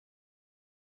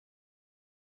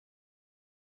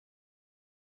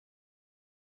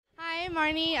Hi, I'm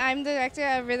Marnie. I'm the director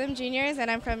of Rhythm Juniors,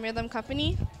 and I'm from Rhythm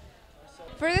Company.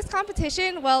 For this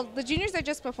competition, well, the juniors are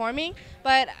just performing,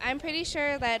 but I'm pretty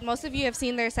sure that most of you have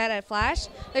seen their set at Flash.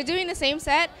 They're doing the same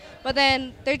set, but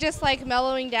then they're just like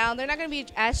mellowing down. They're not going to be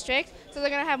as strict, so they're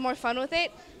going to have more fun with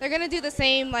it. They're going to do the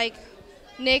same like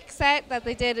Nick set that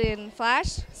they did in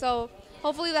Flash, so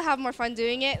hopefully they'll have more fun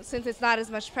doing it since it's not as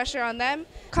much pressure on them.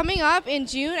 Coming up in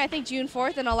June, I think June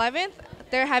 4th and 11th,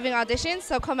 they're having auditions,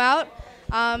 so come out.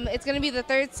 It's going to be the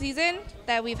third season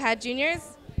that we've had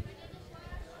juniors.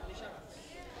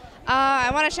 I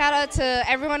want to shout out to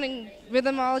everyone in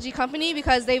Rhythmology Company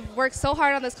because they've worked so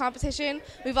hard on this competition.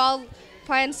 We've all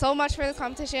planned so much for this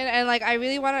competition, and like I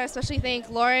really want to especially thank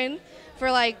Lauren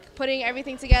for like putting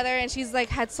everything together. And she's like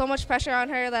had so much pressure on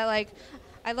her that like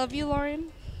I love you, Lauren.